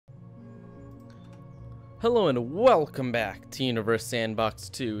Hello and welcome back to Universe Sandbox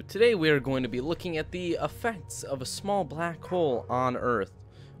 2. Today we are going to be looking at the effects of a small black hole on Earth,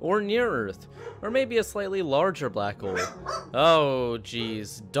 or near Earth, or maybe a slightly larger black hole. Oh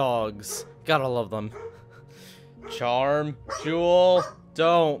geez, dogs. Gotta love them. Charm, Jewel,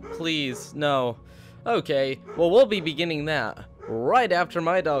 don't, please, no. Okay, well we'll be beginning that right after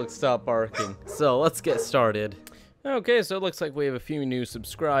my dogs stop barking. So let's get started. Okay, so it looks like we have a few new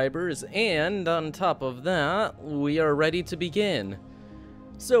subscribers, and on top of that, we are ready to begin.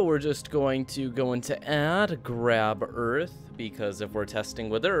 So we're just going to go into Add, grab Earth, because if we're testing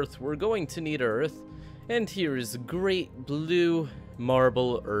with Earth, we're going to need Earth. And here is Great Blue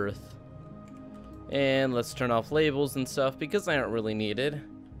Marble Earth. And let's turn off labels and stuff, because they aren't really needed.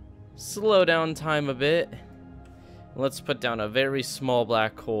 Slow down time a bit. Let's put down a very small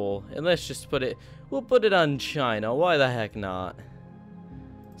black hole, and let's just put it, we'll put it on China, why the heck not?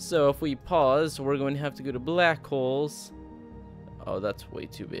 So if we pause, we're going to have to go to black holes. Oh, that's way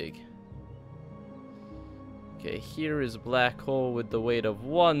too big. Okay, here is black hole with the weight of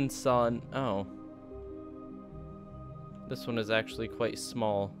 1 sun. Oh. This one is actually quite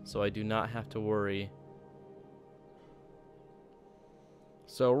small, so I do not have to worry.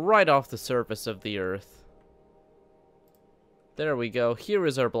 So right off the surface of the Earth. There we go. Here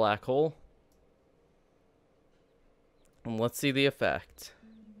is our black hole. And let's see the effect.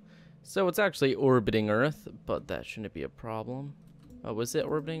 So it's actually orbiting Earth, but that shouldn't be a problem. Oh, was it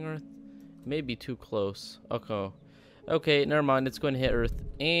orbiting Earth? Maybe too close. Okay. Okay, never mind. It's going to hit Earth,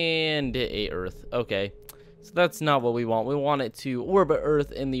 and it ate Earth. Okay. So that's not what we want. We want it to orbit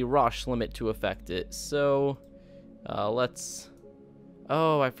Earth in the Roche limit to affect it. So, let's...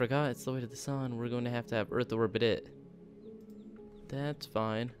 Oh, I forgot. It's the weight of the sun. We're going to have Earth orbit it. That's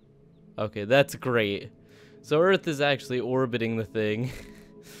fine. Okay, that's great. So Earth is actually orbiting the thing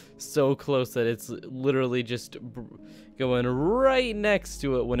so close that it's literally just going right next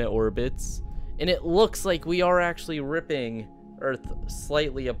to it when it orbits. And it looks like we are actually ripping Earth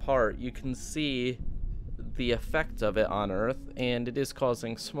slightly apart. You can see the effect of it on Earth, and it is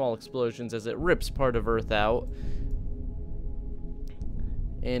causing small explosions as it rips part of Earth out.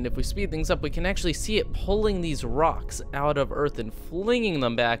 And if we speed things up, we can actually see it pulling these rocks out of Earth and flinging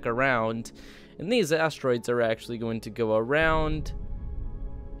them back around. And these asteroids are actually going to go around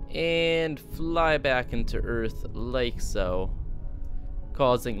and fly back into Earth like so,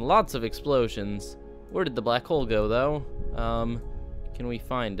 causing lots of explosions. Where did the black hole go, though? Can we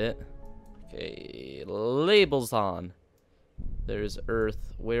find it? Okay, labels on. There's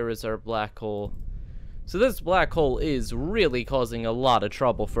Earth. Where is our black hole? So this black hole is really causing a lot of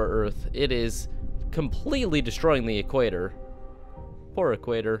trouble for Earth. It is completely destroying the equator. Poor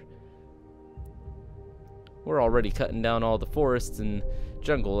equator. We're already cutting down all the forests and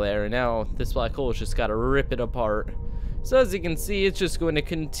jungle there, and now this black hole has just got to rip it apart. So as you can see, it's just going to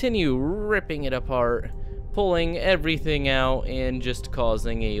continue ripping it apart, pulling everything out, and just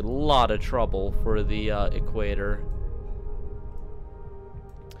causing a lot of trouble for the equator.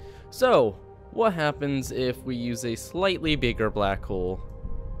 So, what happens if we use a slightly bigger black hole?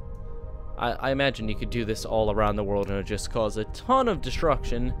 I imagine you could do this all around the world and it would just cause a ton of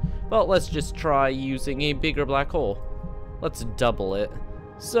destruction, but let's just try using a bigger black hole. Let's double it.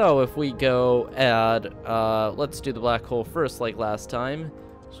 So if we go add, let's do the black hole first like last time.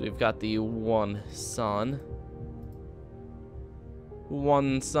 So we've got the 1 sun,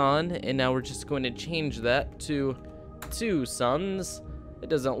 and now we're just going to change that to 2 suns. It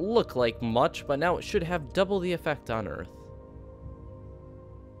doesn't look like much, but now it should have double the effect on Earth.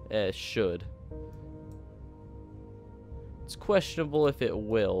 It should. It's questionable if it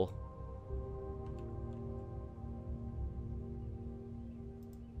will.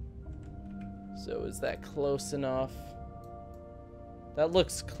 So is that close enough? That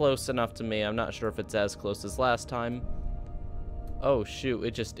looks close enough to me. I'm not sure if it's as close as last time. Oh shoot,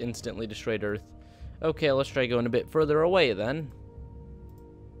 it just instantly destroyed Earth. Okay, let's try going a bit further away then.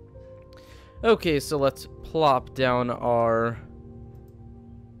 Okay, so let's plop down our...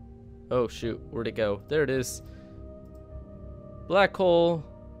 Oh shoot, where'd it go? There it is. Black hole,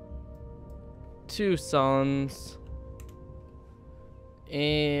 2 suns,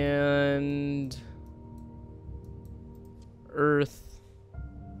 and Earth.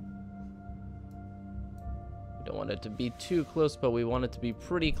 We don't want it to be too close, but we want it to be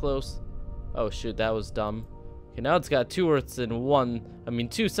pretty close. Oh shoot, that was dumb. Okay, now it's got 2 Earths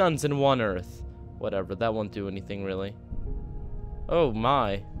and 2 suns and 1 Earth. Whatever, that won't do anything really. Oh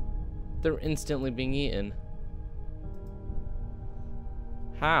my. They're instantly being eaten.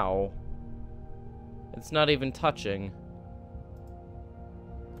 How? It's not even touching.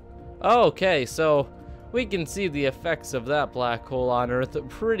 Oh, okay, so we can see the effects of that black hole on Earth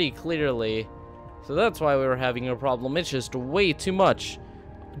pretty clearly. So that's why we were having a problem. It's just way too much.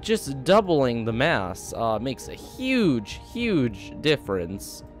 Just doubling the mass makes a huge, huge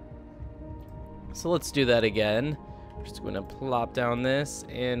difference. So let's do that again. We're just going to plop down this,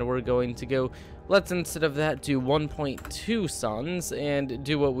 and we're going to go, let's instead of that do 1.2 suns and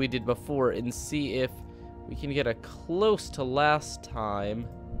do what we did before and see if we can get a close to last time.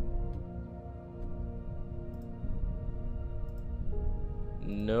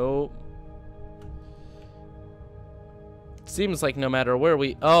 Nope. Seems like no matter where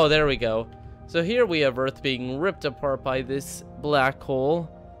we... Oh, there we go. So here we have Earth being ripped apart by this black hole.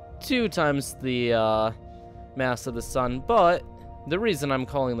 2 times the mass of the sun. But the reason I'm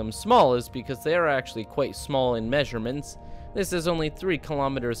calling them small is because they are actually quite small in measurements. This is only 3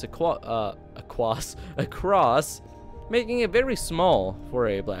 kilometers across, making it very small for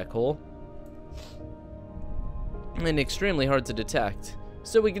a black hole. And extremely hard to detect.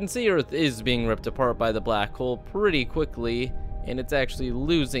 So we can see Earth is being ripped apart by the black hole pretty quickly, and it's actually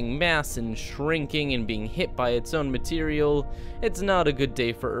losing mass and shrinking and being hit by its own material. It's not a good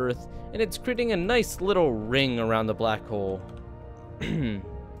day for Earth, and it's creating a nice little ring around the black hole.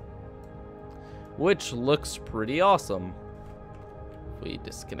 Which looks pretty awesome. If we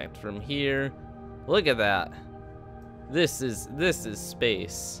disconnect from here, look at that. This is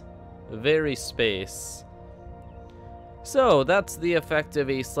space. Very space. So that's the effect of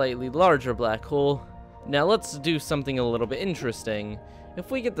a slightly larger black hole. Now let's do something a little bit interesting. If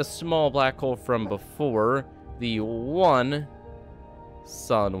we get the small black hole from before, the 1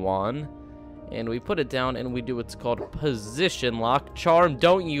 sun one, and we put it down and we do what's called position lock. Charm,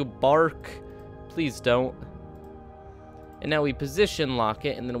 don't you bark. Please don't. And now we position lock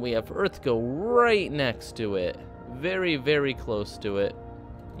it, and then we have Earth go right next to it. Very, very close to it.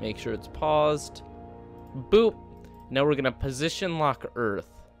 Make sure it's paused. Boop. Now we're going to position lock Earth.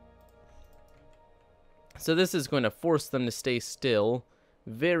 So this is going to force them to stay still,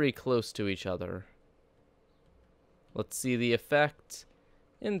 very close to each other. Let's see the effect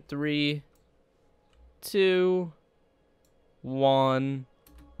in 3, 2, 1.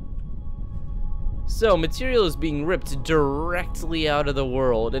 So material is being ripped directly out of the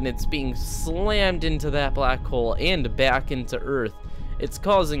world, and it's being slammed into that black hole and back into Earth. It's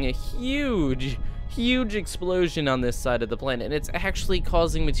causing a huge explosion on this side of the planet, and it's actually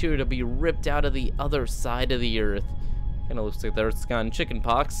causing material to be ripped out of the other side of the Earth. Kind of looks like the Earth's gone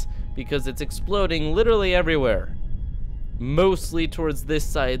chickenpox because it's exploding literally everywhere. Mostly towards this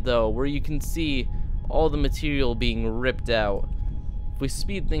side though, where you can see all the material being ripped out. If we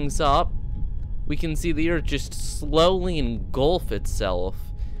speed things up, we can see the Earth just slowly engulf itself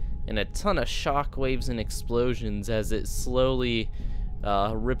in a ton of shock waves and explosions as it slowly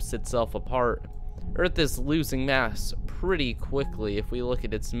rips itself apart. Earth is losing mass pretty quickly. If we look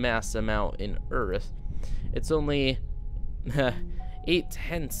at its mass amount in Earth, it's only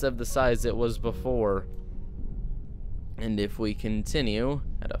 8/10 of the size it was before. And if we continue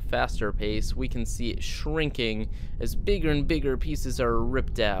at a faster pace, we can see it shrinking as bigger and bigger pieces are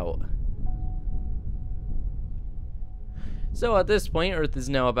ripped out. So at this point, Earth is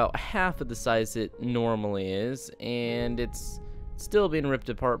now about half of the size it normally is, and it's still being ripped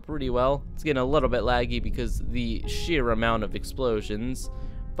apart pretty well. It's getting a little bit laggy because the sheer amount of explosions,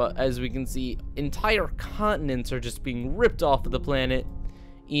 but as we can see, entire continents are just being ripped off of the planet,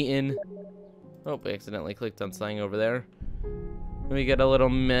 eaten. Oh, I accidentally clicked on something over there. And we get a little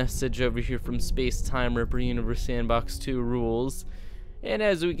message over here from Space Time Ripper Universe Sandbox 2 rules. And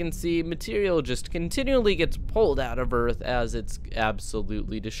as we can see, material just continually gets pulled out of Earth as it's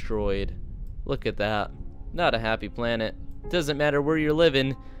absolutely destroyed. Look at that. Not a happy planet. Doesn't matter where you're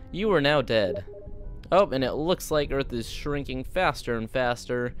living, you are now dead. Oh, and it looks like Earth is shrinking faster and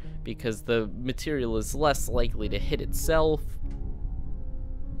faster because the material is less likely to hit itself.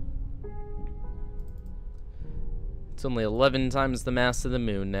 It's only 11 times the mass of the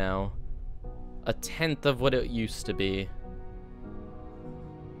moon now. 1/10 of what it used to be.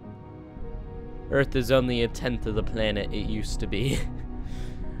 Earth is only 1/10 of the planet it used to be.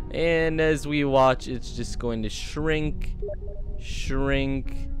 And as we watch, it's just going to shrink,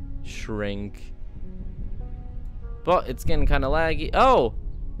 shrink, shrink. But it's getting kind of laggy. Oh,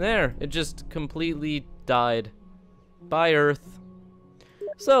 there, it just completely died. Bye, Earth.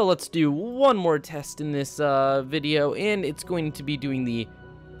 So let's do one more test in this video, and it's going to be doing the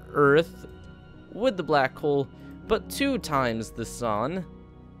Earth with the black hole, but 2 times the sun.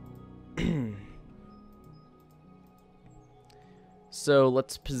 So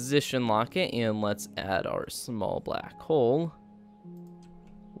let's position lock it, and let's add our small black hole.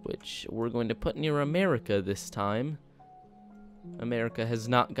 which we're going to put near America this time. America has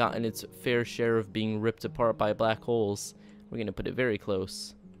not gotten its fair share of being ripped apart by black holes. We're going to put it very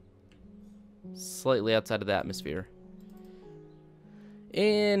close. Slightly outside of the atmosphere.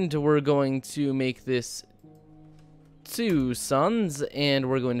 And we're going to make this 2 suns, and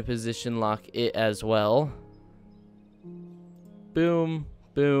we're going to position lock it as well. Boom,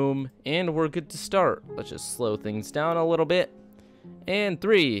 boom, and we're good to start. Let's just slow things down a little bit. And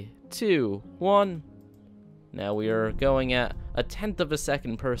 3, 2, 1. Now we are going at 1/10 of a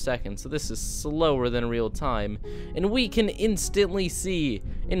second per second, so this is slower than real time. And we can instantly see,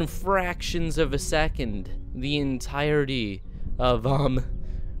 in fractions of a second, the entirety of,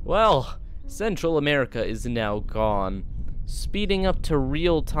 well, Central America is now gone. Speeding up to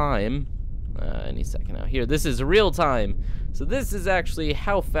real time, any second now. Here, this is real time. So this is actually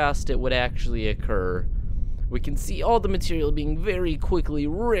how fast it would actually occur. We can see all the material being very quickly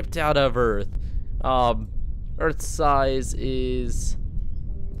ripped out of Earth. Earth's size is,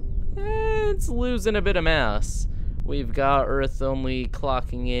 it's losing a bit of mass. We've got Earth only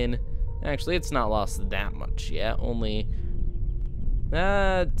clocking in, actually it's not lost that much yet, only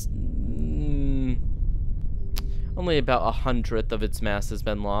about 1/100th of its mass has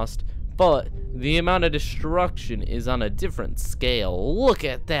been lost, but the amount of destruction is on a different scale. Look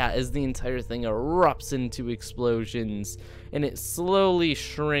at that as the entire thing erupts into explosions, and it slowly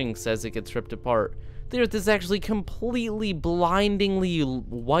shrinks as it gets ripped apart. The Earth is actually completely blindingly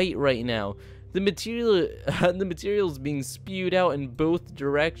white right now. The material is being spewed out in both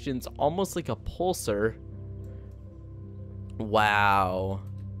directions, almost like a pulsar. Wow.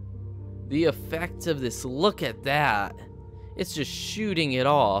 The effect of this, look at that. It's just shooting it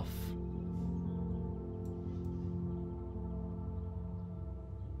off.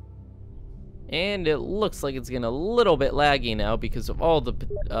 And it looks like it's getting a little bit laggy now because of all the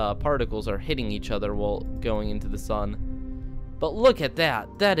particles are hitting each other while going into the sun. But look at that.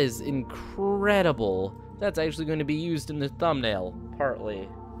 That is incredible. That's actually going to be used in the thumbnail, partly.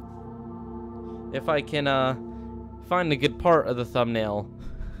 If I can find a good part of the thumbnail.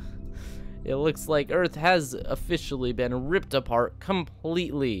 It looks like Earth has officially been ripped apart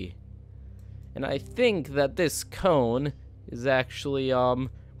completely. And I think that this cone is actually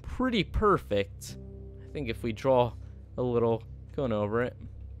pretty perfect. I think if we draw a little cone over it.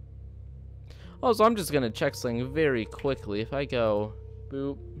 Also, I'm just gonna check something very quickly. If I go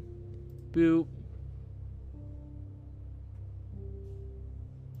boop, boop.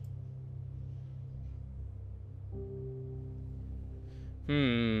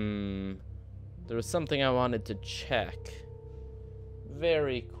 There was something I wanted to check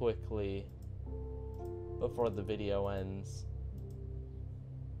very quickly before the video ends.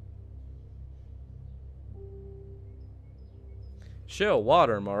 Show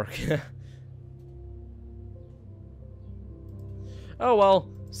watermark. Oh well,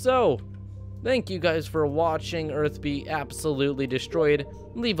 so thank you guys for watching Earth be absolutely destroyed.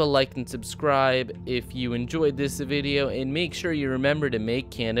 Leave a like and subscribe if you enjoyed this video, and make sure you remember to make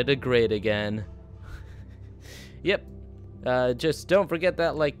Canada great again. Yep. Just don't forget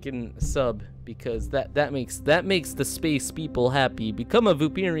that like and sub, because that makes the space people happy. Become a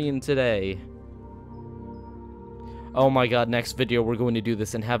Vuperian today. Oh my god, next video we're going to do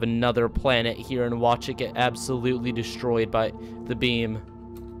this and have another planet here and watch it get absolutely destroyed by the beam.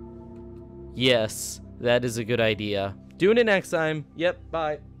 Yes, that is a good idea. Doing it next time. Yep,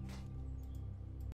 bye.